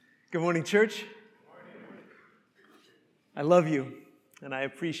Good morning, church. I love you, and I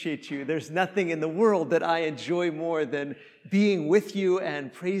appreciate you. There's nothing in the world that I enjoy more than being with you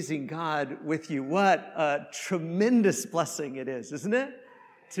and praising God with you. What a tremendous blessing it is, isn't it?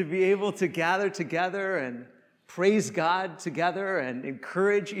 To be able to gather together and praise God together and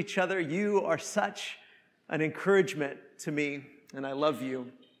encourage each other. You are such an encouragement to me, and I love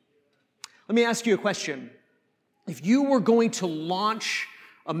you. Let me ask you a question. If you were going to launch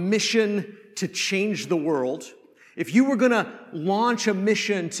a mission to change the world, if you were going to launch a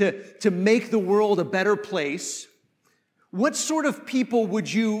mission to make the world a better place, what sort of people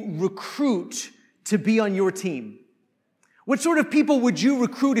would you recruit to be on your team? What sort of people would you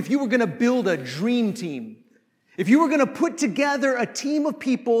recruit if you were going to build a dream team? If you were going to put together a team of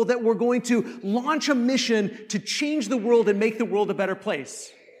people that were going to launch a mission to change the world and make the world a better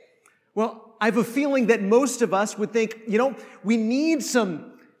place? Well, I have a feeling that most of us would think, we need some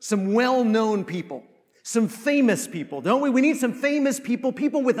well-known people, some famous people, don't we? We need some famous people,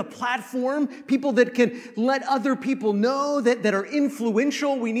 people with a platform, people that can let other people know that are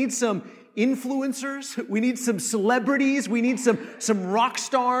influential. We need some influencers. We need some celebrities. We need some rock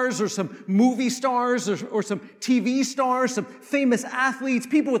stars or some movie stars or some TV stars, some famous athletes,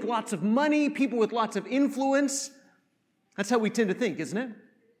 people with lots of money, people with lots of influence. That's how we tend to think, isn't it?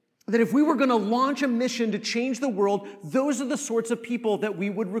 That if we were going to launch a mission to change the world, those are the sorts of people that we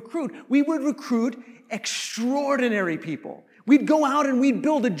would recruit. We would recruit extraordinary people. We'd go out and we'd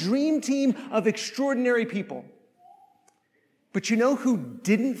build a dream team of extraordinary people. But you know who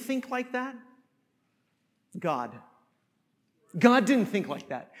didn't think like that? God. God didn't think like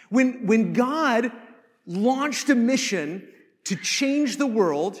that. When God launched a mission to change the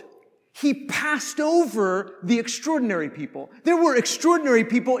world, He passed over the extraordinary people. There were extraordinary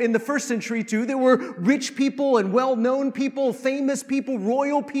people in the first century too. There were rich people and well-known people, famous people,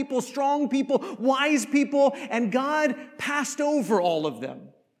 royal people, strong people, wise people, and God passed over all of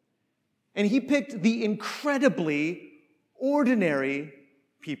them. And He picked the incredibly ordinary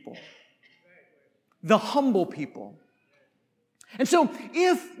people, the humble people. And so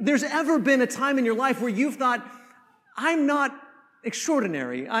if there's ever been a time in your life where you've thought, I'm not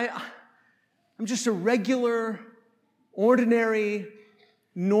extraordinary, I'm just a regular, ordinary,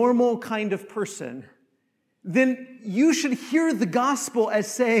 normal kind of person, then you should hear the gospel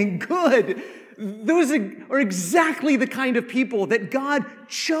as saying, good, those are exactly the kind of people that God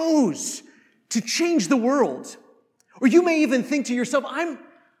chose to change the world. Or you may even think to yourself,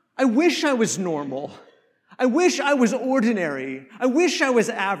 I wish I was normal. I wish I was ordinary. I wish I was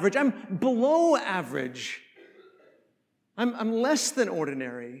average. I'm below average. I'm less than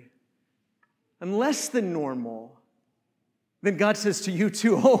ordinary. I'm less than normal. Then God says to you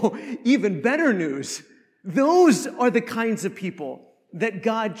too, even better news. Those are the kinds of people that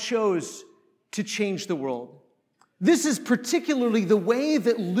God chose to change the world. This is particularly the way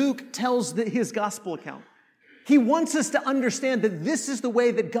that Luke tells his gospel account. He wants us to understand that this is the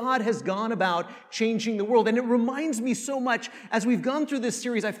way that God has gone about changing the world. And it reminds me so much, as we've gone through this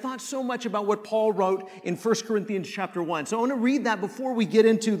series, I've thought so much about what Paul wrote in 1 Corinthians chapter 1. So I want to read that before we get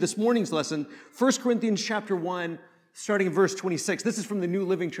into this morning's lesson. 1 Corinthians chapter 1, starting in verse 26. This is from the New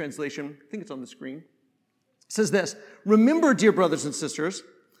Living Translation. I think it's on the screen. It says this, "Remember, dear brothers and sisters,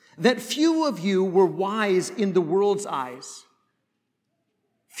 that few of you were wise in the world's eyes.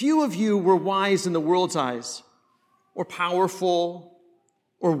 Few of you were wise in the world's eyes, or powerful,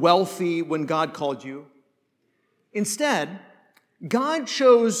 or wealthy when God called you. Instead, God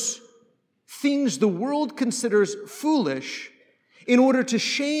chose things the world considers foolish in order to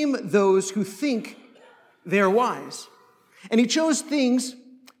shame those who think they are wise. And He chose things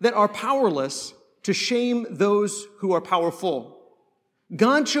that are powerless to shame those who are powerful.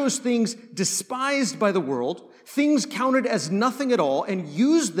 God chose things despised by the world, things counted as nothing at all, and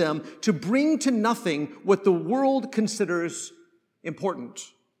used them to bring to nothing what the world considers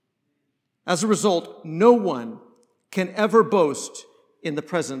important. As a result, no one can ever boast in the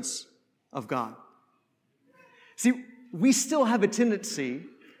presence of God." See, we still have a tendency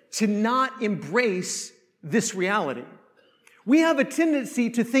to not embrace this reality. We have a tendency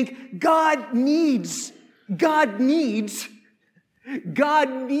to think God needs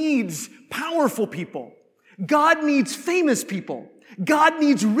powerful people. God needs famous people. God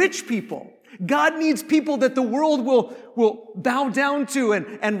needs rich people. God needs people that the world will bow down to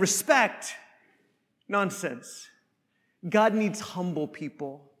and respect. Nonsense. God needs humble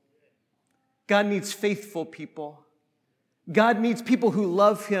people. God needs faithful people. God needs people who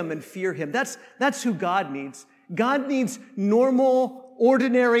love Him and fear Him. That's who God needs. God needs normal,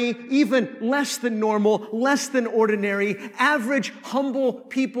 ordinary, even less than normal, less than ordinary, average, humble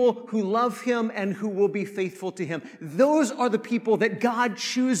people who love him and who will be faithful to him. Those are the people that God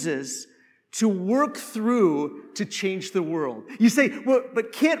chooses to work through to change the world. You say, well,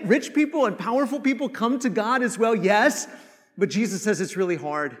 but can't rich people and powerful people come to God as well? Yes, but Jesus says it's really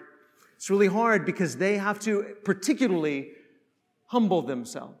hard. It's really hard because they have to particularly humble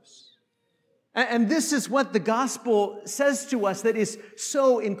themselves. And this is what the gospel says to us that is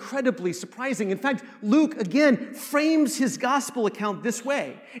so incredibly surprising. In fact, Luke, again, frames his gospel account this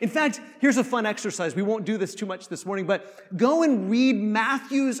way. In fact, here's a fun exercise. We won't do this too much this morning, but go and read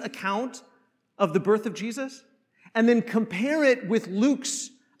Matthew's account of the birth of Jesus, and then compare it with Luke's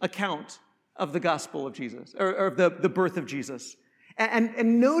account of the gospel of Jesus, or the birth of Jesus.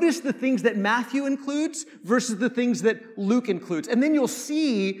 And notice the things that Matthew includes versus the things that Luke includes. And then you'll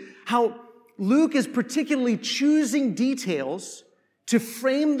see how Luke is particularly choosing details to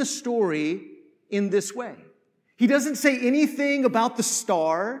frame the story in this way. He doesn't say anything about the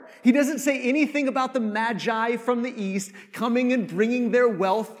star. He doesn't say anything about the Magi from the east coming and bringing their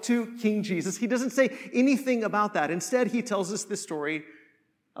wealth to King Jesus. He doesn't say anything about that. Instead, he tells us this story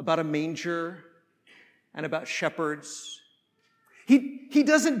about a manger and about shepherds. He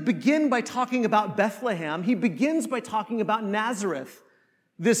doesn't begin by talking about Bethlehem. He begins by talking about Nazareth,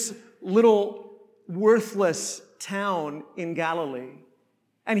 this little worthless town in Galilee.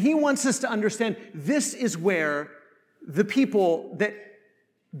 And he wants us to understand this is where the people that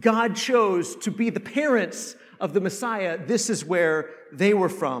God chose to be the parents of the Messiah, this is where they were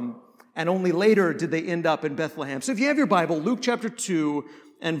from. And only later did they end up in Bethlehem. So if you have your Bible, Luke chapter 2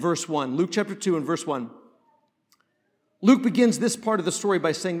 and verse 1. Luke chapter 2 and verse 1. Luke begins this part of the story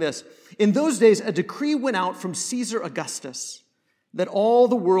by saying this. In those days, a decree went out from Caesar Augustus that all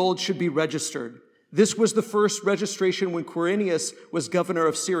the world should be registered. This was the first registration when Quirinius was governor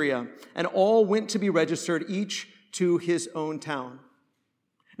of Syria, and all went to be registered, each to his own town.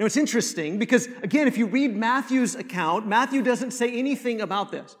 Now, it's interesting because, again, if you read Matthew's account, Matthew doesn't say anything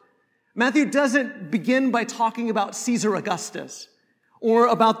about this. Matthew doesn't begin by talking about Caesar Augustus or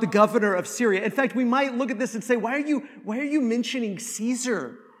about the governor of Syria. In fact, we might look at this and say, why are you mentioning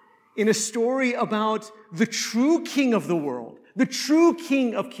Caesar in a story about the true king of the world, the true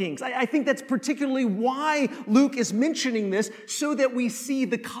King of Kings? I think that's particularly why Luke is mentioning this, so that we see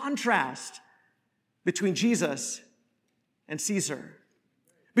the contrast between Jesus and Caesar,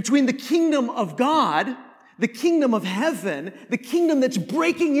 between the kingdom of God, the kingdom of heaven, the kingdom that's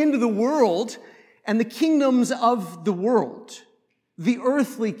breaking into the world, and the kingdoms of the world, the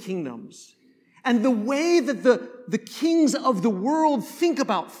earthly kingdoms. And the way that the kings of the world think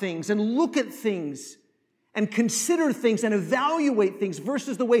about things and look at things and consider things and evaluate things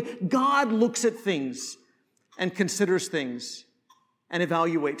versus the way God looks at things and considers things and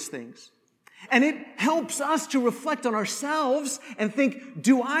evaluates things. And it helps us to reflect on ourselves and think,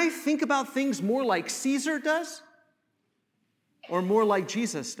 do I think about things more like Caesar does or more like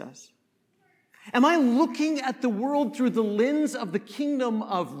Jesus does? Am I looking at the world through the lens of the kingdom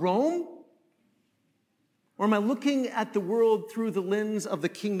of Rome? Or am I looking at the world through the lens of the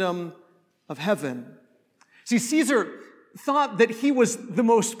kingdom of heaven? See, Caesar thought that he was the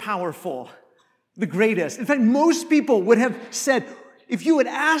most powerful, the greatest. In fact, most people would have said, if you had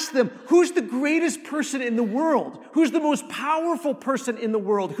asked them, who's the greatest person in the world? Who's the most powerful person in the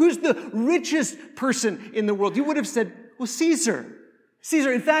world? Who's the richest person in the world? You would have said, well, Caesar.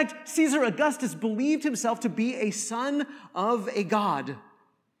 Caesar. In fact, Caesar Augustus believed himself to be a son of a god.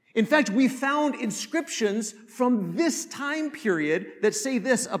 In fact, we found inscriptions from this time period that say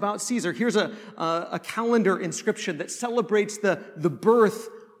this about Caesar. Here's a calendar inscription that celebrates the birth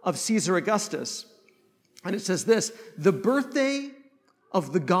of Caesar Augustus. And it says this: the birthday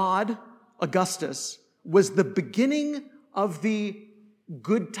of the god Augustus was the beginning of the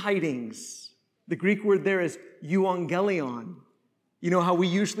good tidings. The Greek word there is euangelion. You know how we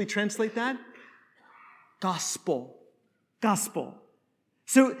usually translate that? Gospel. Gospel.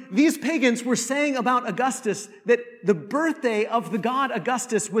 So these pagans were saying about Augustus that the birthday of the god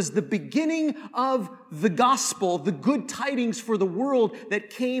Augustus was the beginning of the gospel, the good tidings for the world that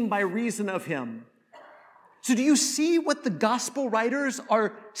came by reason of him. So do you see what the gospel writers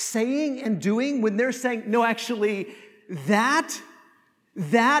are saying and doing when they're saying, no, actually, that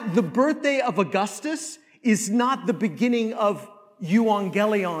the birthday of Augustus is not the beginning of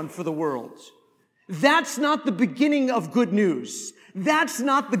euangelion for the world. That's not the beginning of good news. That's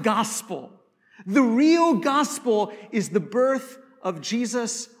not the gospel. The real gospel is the birth of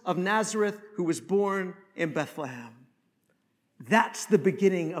Jesus of Nazareth, who was born in Bethlehem. That's the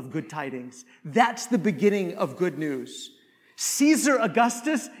beginning of good tidings. That's the beginning of good news. Caesar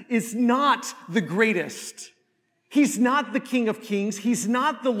Augustus is not the greatest. He's not the King of Kings. He's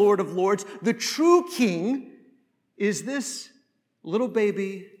not the Lord of Lords. The true king is this little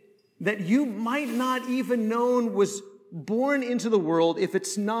baby that you might not even known was born into the world if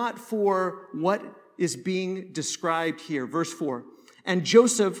it's not for what is being described here. Verse 4, and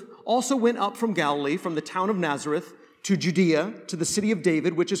Joseph also went up from Galilee, from the town of Nazareth, to Judea, to the city of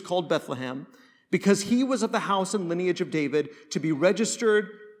David, which is called Bethlehem, because he was of the house and lineage of David, to be registered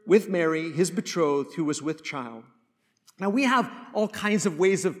with Mary, his betrothed, who was with child. Now, we have all kinds of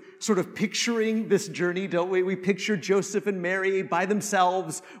ways of sort of picturing this journey, don't we? We picture Joseph and Mary by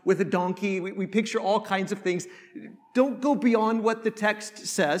themselves with a donkey. We picture all kinds of things. Don't go beyond what the text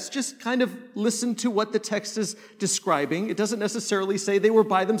says. Just kind of listen to what the text is describing. It doesn't necessarily say they were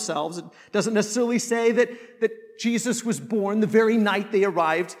by themselves. It doesn't necessarily say that Jesus was born the very night they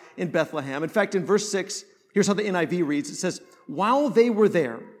arrived in Bethlehem. In fact, in verse 6, here's how the NIV reads. It says, while they were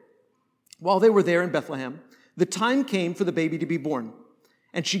there in Bethlehem, the time came for the baby to be born,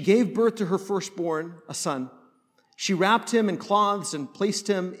 and she gave birth to her firstborn, a son. She wrapped him in cloths and placed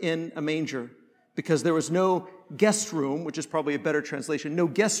him in a manger, because there was no guest room, which is probably a better translation, no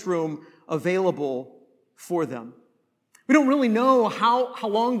guest room available for them. We don't really know how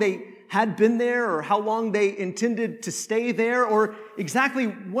long they had been there or how long they intended to stay there or exactly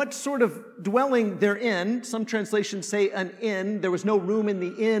what sort of dwelling they're in. Some translations say an inn. There was no room in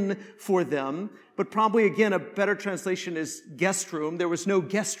the inn for them, but probably, again, a better translation is guest room. There was no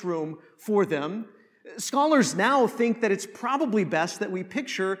guest room for them. Scholars now think that it's probably best that we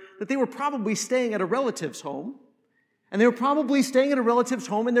picture that they were probably staying at a relative's home. And they were probably staying at a relative's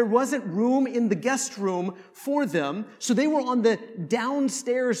home, and there wasn't room in the guest room for them. So they were on the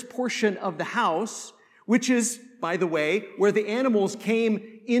downstairs portion of the house, which is, by the way, where the animals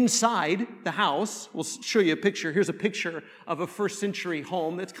came inside the house. We'll show you a picture. Here's a picture of a first century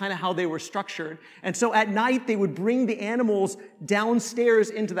home. That's kind of how they were structured. And so at night, they would bring the animals downstairs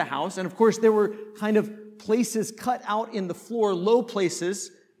into the house. And of course, there were kind of places cut out in the floor, low places,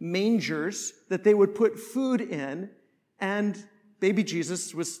 mangers, that they would put food in. And baby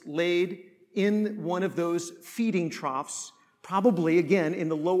Jesus was laid in one of those feeding troughs, probably, again, in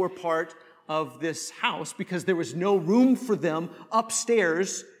the lower part of this house, because there was no room for them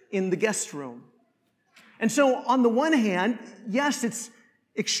upstairs in the guest room. And so, on the one hand, yes, it's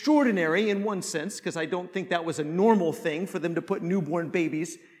extraordinary in one sense, because I don't think that was a normal thing for them to put newborn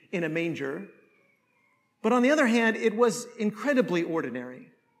babies in a manger. But on the other hand, it was incredibly ordinary.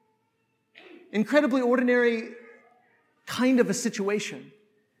 Incredibly ordinary kind of a situation.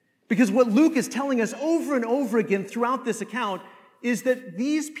 Because what Luke is telling us over and over again throughout this account is that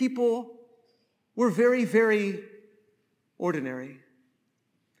these people were very, very ordinary.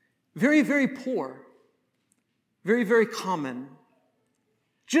 Very, very poor. Very, very common.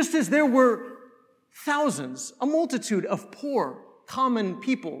 Just as there were thousands, a multitude of poor, common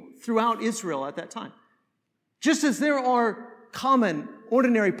people throughout Israel at that time. Just as there are common,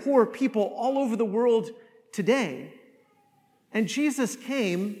 ordinary, poor people all over the world today. And Jesus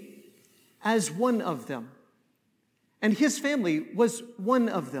came as one of them. And his family was one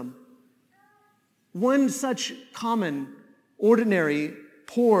of them. One such common, ordinary,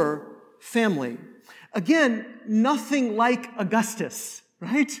 poor family. Again, nothing like Augustus,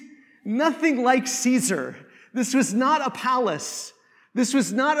 right? Nothing like Caesar. This was not a palace. This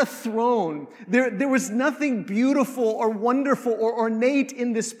was not a throne. There was nothing beautiful or wonderful or ornate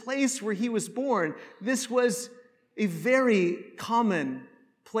in this place where he was born. This was a very common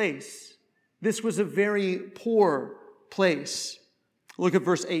place. This was a very poor place. Look at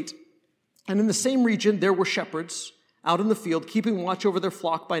verse 8. And in the same region there were shepherds out in the field, keeping watch over their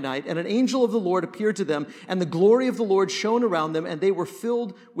flock by night. And an angel of the Lord appeared to them, and the glory of the Lord shone around them, and they were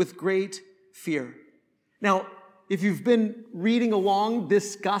filled with great fear. Now, if you've been reading along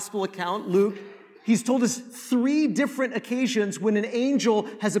this gospel account, Luke, he's told us 3 different occasions when an angel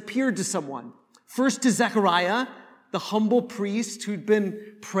has appeared to someone. First to Zechariah, the humble priest who'd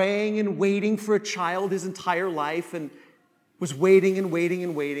been praying and waiting for a child his entire life and was waiting and waiting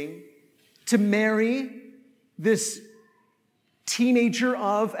and waiting. To Mary, this teenager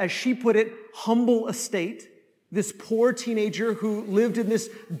of, as she put it, humble estate, this poor teenager who lived in this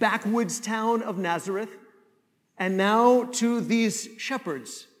backwoods town of Nazareth. And now to these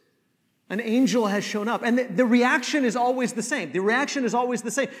shepherds. An angel has shown up. And the reaction is always the same. The reaction is always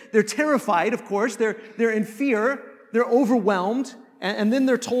the same. They're terrified, of course. They're in fear. They're overwhelmed. And then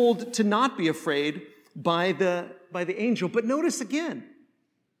they're told to not be afraid by the angel. But notice again,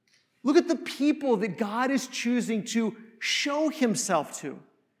 look at the people that God is choosing to show himself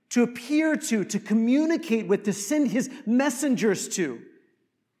to appear to communicate with, to send his messengers to.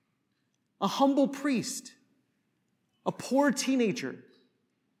 A humble priest, a poor teenager,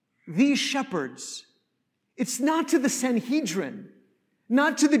 these shepherds. It's not to the Sanhedrin,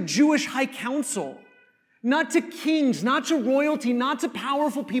 not to the Jewish high council, not to kings, not to royalty, not to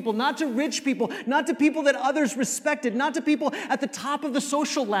powerful people, not to rich people, not to people that others respected, not to people at the top of the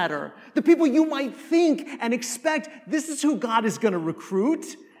social ladder, the people you might think and expect. This is who God is going to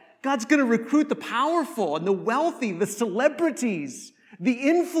recruit. God's going to recruit the powerful and the wealthy, the celebrities, the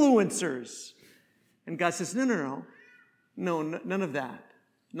influencers. And God says, no, none of that.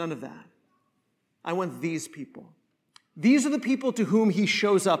 None of that. I want these people. These are the people to whom he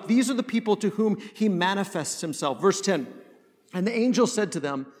shows up. These are the people to whom he manifests himself. Verse 10, and the angel said to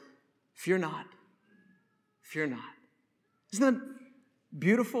them, fear not, fear not. Isn't that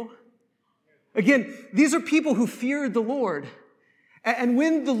beautiful? Again, these are people who feared the Lord. And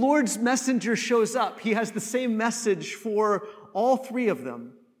when the Lord's messenger shows up, he has the same message for all three of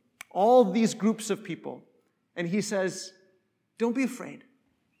them, all these groups of people. And he says, don't be afraid.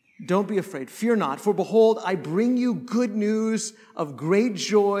 Don't be afraid. Fear not. For behold, I bring you good news of great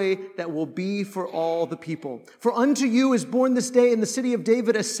joy that will be for all the people. For unto you is born this day in the city of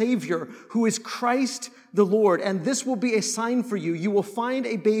David a Savior, who is Christ the Lord. And this will be a sign for you. You will find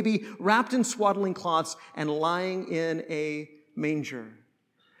a baby wrapped in swaddling cloths and lying in a manger.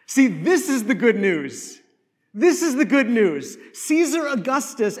 See, this is the good news. This is the good news. Caesar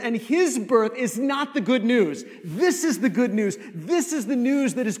Augustus and his birth is not the good news. This is the good news. This is the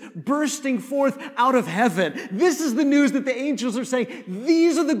news that is bursting forth out of heaven. This is the news that the angels are saying,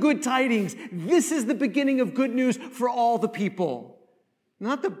 these are the good tidings. This is the beginning of good news for all the people.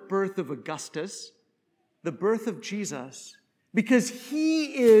 Not the birth of Augustus, the birth of Jesus. Because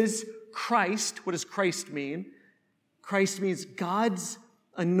he is Christ. What does Christ mean? Christ means God's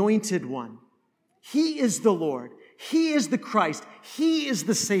anointed one. He is the Lord. He is the Christ. He is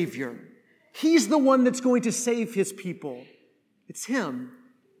the Savior. He's the one that's going to save his people. It's him.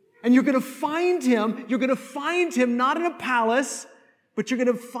 And you're going to find him. You're going to find him not in a palace, but you're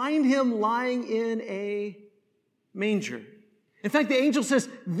going to find him lying in a manger. In fact, the angel says,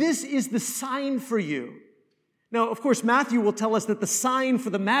 this is the sign for you. Now, of course, Matthew will tell us that the sign for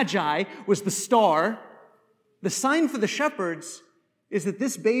the Magi was the star. The sign for the shepherds is that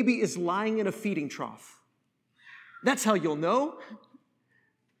this baby is lying in a feeding trough. That's how you'll know.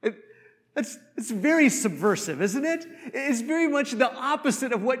 It's very subversive, isn't it? It's very much the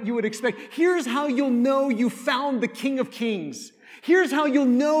opposite of what you would expect. Here's how you'll know you found the King of Kings. Here's how you'll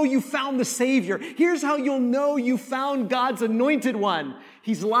know you found the Savior. Here's how you'll know you found God's anointed one.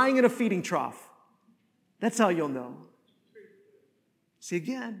 He's lying in a feeding trough. That's how you'll know. See,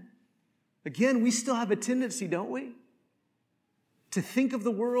 again, we still have a tendency, don't we? To think of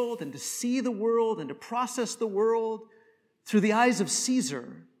the world and to see the world and to process the world through the eyes of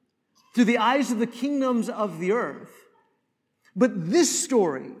Caesar, through the eyes of the kingdoms of the earth. But this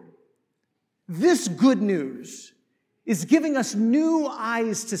story, this good news, is giving us new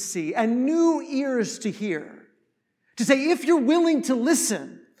eyes to see and new ears to hear. To say, if you're willing to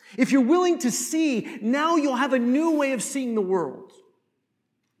listen, if you're willing to see, now you'll have a new way of seeing the world.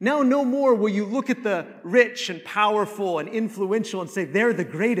 Now no more will you look at the rich and powerful and influential and say, they're the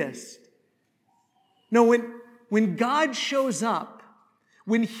greatest. No, when God shows up,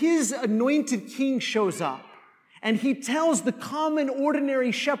 when his anointed king shows up, and he tells the common,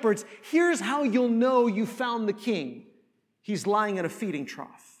 ordinary shepherds, here's how you'll know you found the king. He's lying in a feeding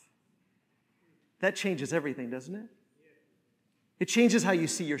trough. That changes everything, doesn't it? It changes how you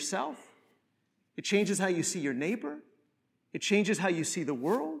see yourself. It changes how you see your neighbor. It changes how you see the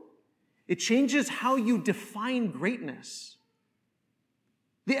world. It changes how you define greatness.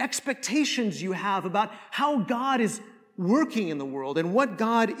 The expectations you have about how God is working in the world and what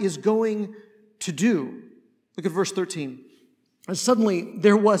God is going to do. Look at verse 13. And suddenly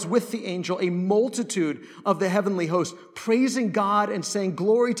there was with the angel a multitude of the heavenly host, praising God and saying,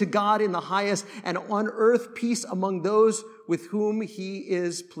 glory to God in the highest, and on earth peace among those with whom he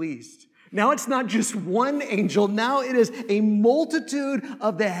is pleased. Now it's not just one angel. Now it is a multitude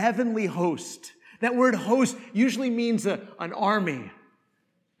of the heavenly host. That word host usually means an army.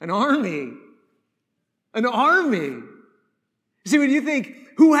 An army. An army. See, when you think,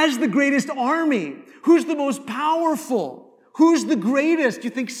 who has the greatest army? Who's the most powerful? Who's the greatest?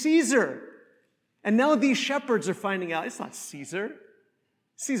 You think Caesar. And now these shepherds are finding out it's not Caesar.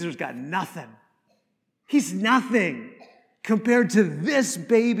 Caesar's got nothing. He's nothing compared to this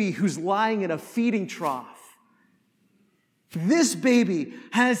baby who's lying in a feeding trough. This baby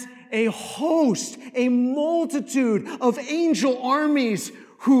has a host, a multitude of angel armies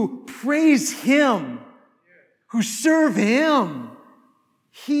who praise him, who serve him.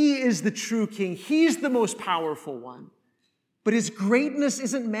 He is the true king. He's the most powerful one. But his greatness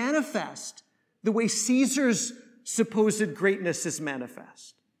isn't manifest the way Caesar's supposed greatness is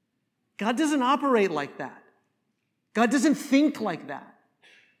manifest. God doesn't operate like that. God doesn't think like that.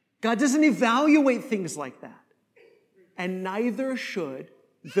 God doesn't evaluate things like that. And neither should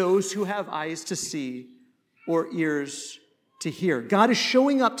those who have eyes to see or ears to hear. God is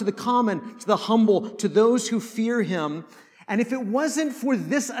showing up to the common, to the humble, to those who fear him. And if it wasn't for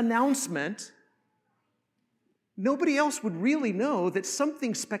this announcement, nobody else would really know that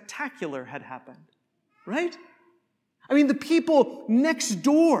something spectacular had happened, right? I mean, the people next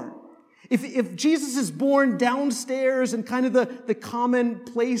door, if Jesus is born downstairs in kind of the common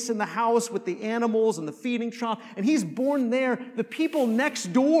place in the house with the animals and the feeding trough, and he's born there, the people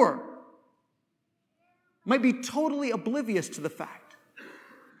next door might be totally oblivious to the fact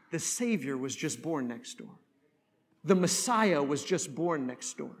the Savior was just born next door. The Messiah was just born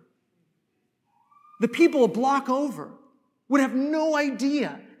next door. The people a block over would have no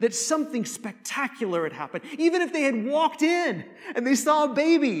idea that something spectacular had happened. Even if they had walked in and they saw a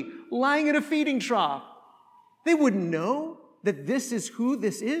baby lying in a feeding trough, they wouldn't know that this is who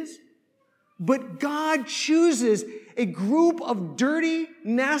this is. But God chooses a group of dirty,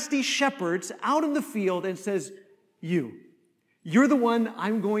 nasty shepherds out in the field and says, you're the one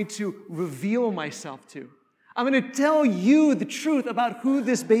I'm going to reveal myself to. I'm going to tell you the truth about who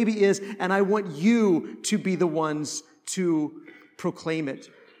this baby is, and I want you to be the ones to proclaim it.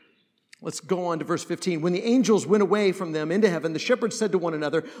 Let's go on to verse 15. When the angels went away from them into heaven, the shepherds said to one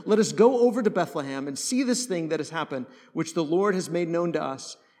another, let us go over to Bethlehem and see this thing that has happened, which the Lord has made known to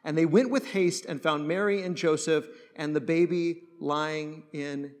us. And they went with haste and found Mary and Joseph and the baby lying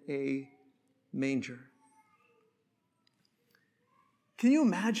in a manger. Can you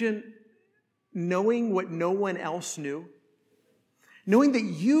imagine knowing what no one else knew? Knowing that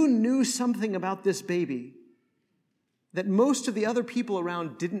you knew something about this baby that most of the other people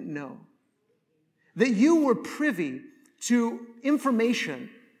around didn't know. That you were privy to information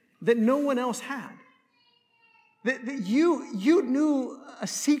that no one else had. That you knew a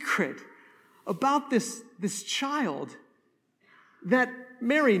secret about this child that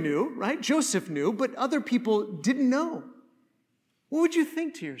Mary knew, right? Joseph knew, but other people didn't know. What would you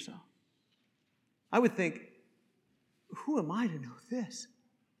think to yourself? I would think, who am I to know this?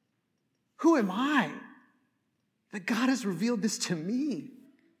 Who am I that God has revealed this to me?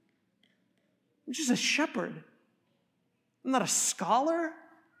 I'm just a shepherd. I'm not a scholar.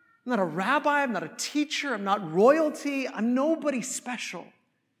 I'm not a rabbi. I'm not a teacher. I'm not royalty. I'm nobody special.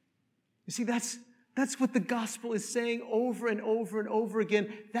 You see, that's what the gospel is saying over and over and over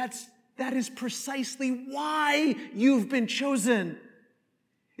again. That is precisely why you've been chosen.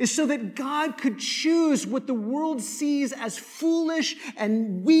 Is so that God could choose what the world sees as foolish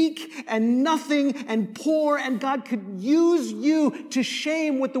and weak and nothing and poor, and God could use you to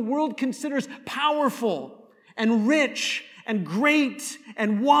shame what the world considers powerful and rich and great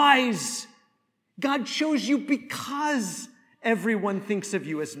and wise. God chose you because everyone thinks of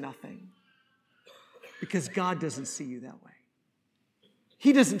you as nothing. Because God doesn't see you that way.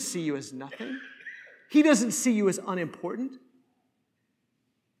 He doesn't see you as nothing. He doesn't see you as unimportant.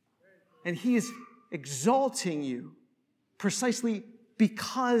 And he is exalting you precisely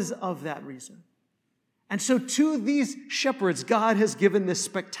because of that reason. And so to these shepherds, God has given this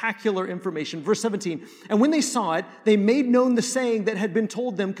spectacular information. Verse 17, and when they saw it, they made known the saying that had been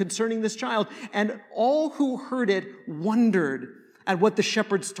told them concerning this child. And all who heard it wondered at what the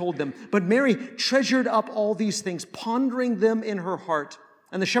shepherds told them. But Mary treasured up all these things, pondering them in her heart.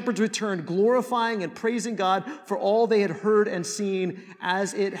 And the shepherds returned, glorifying and praising God for all they had heard and seen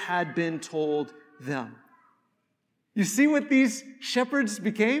as it had been told them. You see what these shepherds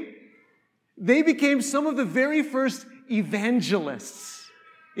became? They became some of the very first evangelists.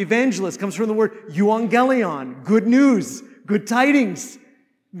 Evangelist comes from the word euangelion, good news, good tidings.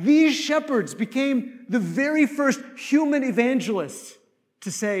 These shepherds became the very first human evangelists to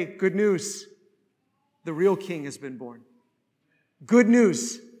say, good news, the real king has been born. Good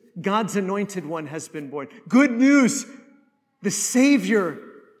news, God's anointed one has been born. Good news, the Savior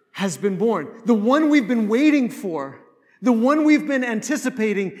has been born. The one we've been waiting for, the one we've been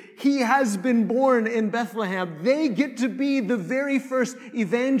anticipating, he has been born in Bethlehem. They get to be the very first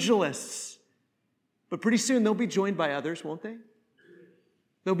evangelists. But pretty soon they'll be joined by others, won't they?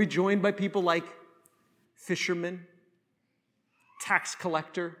 They'll be joined by people like fishermen, tax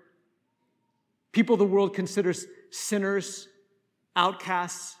collector, people the world considers sinners,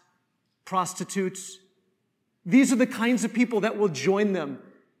 outcasts, prostitutes. These are the kinds of people that will join them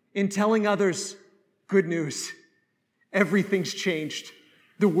in telling others, good news. Everything's changed.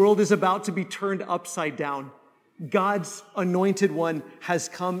 The world is about to be turned upside down. God's anointed one has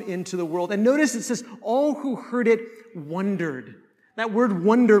come into the world. And notice it says, all who heard it wondered. That word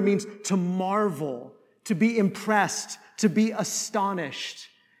wonder means to marvel, to be impressed, to be astonished.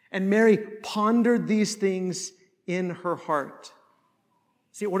 And Mary pondered these things in her heart.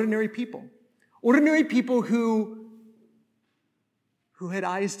 See, ordinary people who had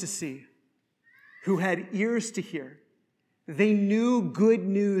eyes to see, who had ears to hear. They knew good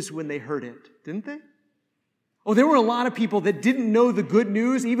news when they heard it, didn't they? Oh, there were a lot of people that didn't know the good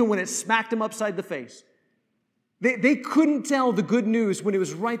news even when it smacked them upside the face. They couldn't tell the good news when it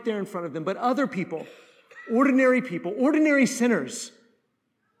was right there in front of them. But other people, ordinary sinners,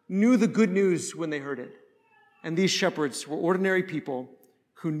 knew the good news when they heard it. And these shepherds were ordinary people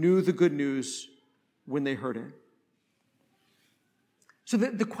who knew the good news when they heard it. So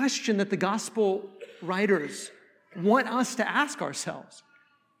the question that the gospel writers want us to ask ourselves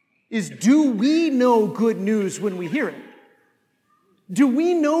is, do we know good news when we hear it? Do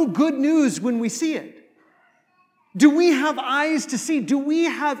we know good news when we see it? Do we have eyes to see? Do we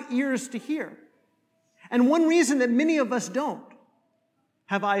have ears to hear? And one reason that many of us don't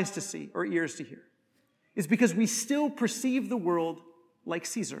have eyes to see or ears to hear is because we still perceive the world like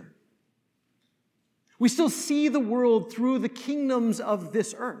Caesar. We still see the world through the kingdoms of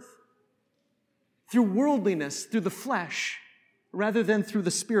this earth, through worldliness, through the flesh, rather than through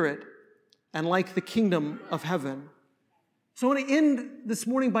the Spirit, and like the kingdom of heaven. So I want to end this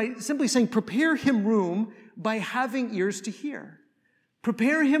morning by simply saying, prepare him room by having ears to hear.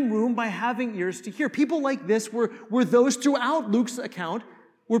 Prepare him room by having ears to hear. People like this were those throughout Luke's account,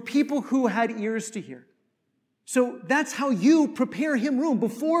 were people who had ears to hear. So that's how you prepare him room.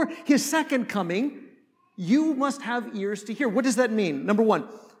 Before his second coming, you must have ears to hear. What does that mean? Number one,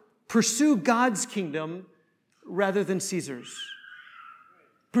 pursue God's kingdom rather than Caesar's.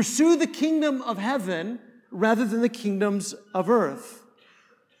 Pursue the kingdom of heaven rather than the kingdoms of earth.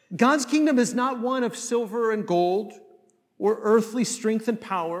 God's kingdom is not one of silver and gold or earthly strength and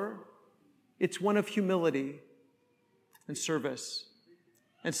power. It's one of humility and service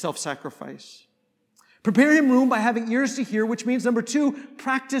and self-sacrifice. Prepare him room by having ears to hear, which means, number two,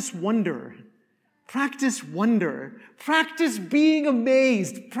 practice wonder. Practice wonder. Practice being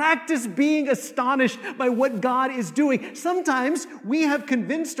amazed. Practice being astonished by what God is doing. Sometimes we have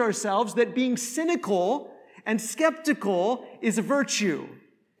convinced ourselves that being cynical and skeptical is a virtue.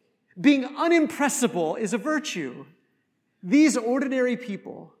 Being unimpressible is a virtue. These ordinary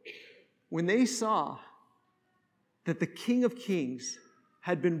people, when they saw that the King of Kings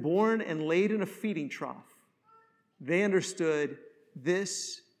had been born and laid in a feeding trough, they understood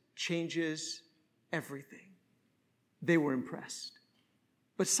this changes everything. They were impressed.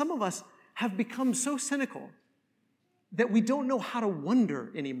 But some of us have become so cynical that we don't know how to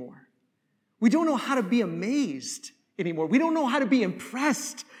wonder anymore. We don't know how to be amazed anymore. We don't know how to be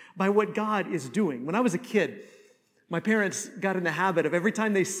impressed by what God is doing. When I was a kid, my parents got in the habit of every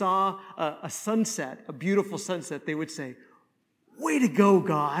time they saw a sunset, a beautiful sunset, they would say, "Way to go,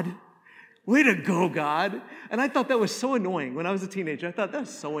 God. Way to go, God." And I thought that was so annoying. When I was a teenager, I thought,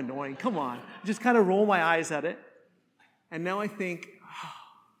 that's so annoying. Come on. Just kind of roll my eyes at it. And now I think,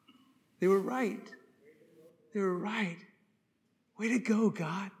 they were right. They were right. Way to go,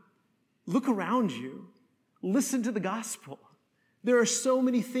 God. Look around you. Listen to the gospel. There are so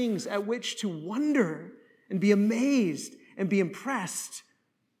many things at which to wonder and be amazed and be impressed.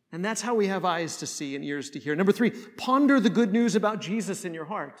 And that's how we have eyes to see and ears to hear. Number three, ponder the good news about Jesus in your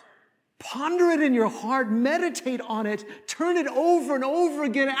heart. Ponder it in your heart. Meditate on it. Turn it over and over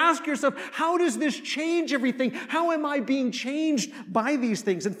again. Ask yourself, how does this change everything? How am I being changed by these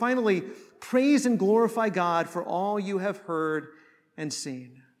things? And finally, praise and glorify God for all you have heard and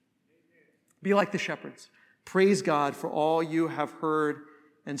seen. Be like the shepherds. Praise God for all you have heard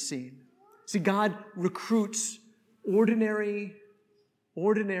and seen. See, God recruits ordinary,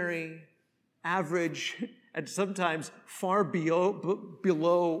 average, and sometimes far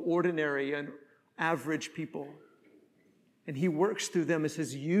below ordinary and average people. And he works through them and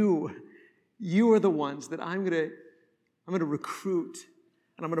says, you are the ones that I'm going to recruit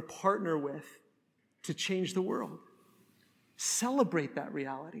and I'm going to partner with to change the world. Celebrate that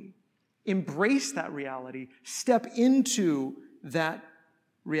reality. Embrace that reality. Step into that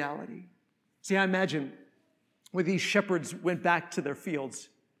reality. See, I imagine when these shepherds went back to their fields,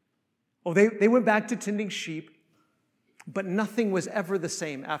 they went back to tending sheep, but nothing was ever the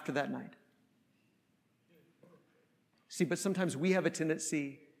same after that night. See, but sometimes we have a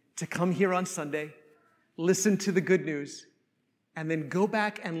tendency to come here on Sunday, listen to the good news, and then go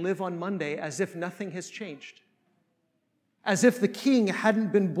back and live on Monday as if nothing has changed, as if the king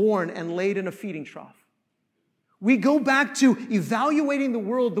hadn't been born and laid in a feeding trough. We go back to evaluating the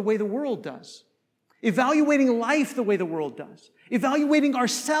world the way the world does, evaluating life the way the world does, evaluating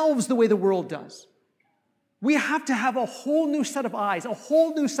ourselves the way the world does. We have to have a whole new set of eyes, a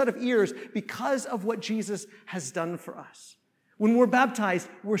whole new set of ears because of what Jesus has done for us. When we're baptized,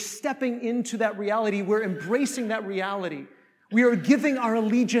 we're stepping into that reality. We're embracing that reality. We are giving our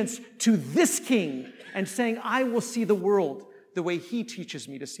allegiance to this King and saying, I will see the world the way he teaches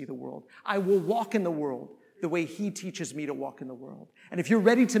me to see the world. I will walk in the world the way he teaches me to walk in the world. And if you're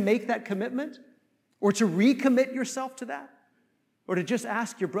ready to make that commitment, or to recommit yourself to that, or to just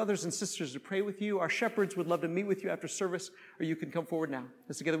ask your brothers and sisters to pray with you, our shepherds would love to meet with you after service, or you can come forward now.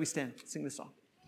 As together we stand, sing this song.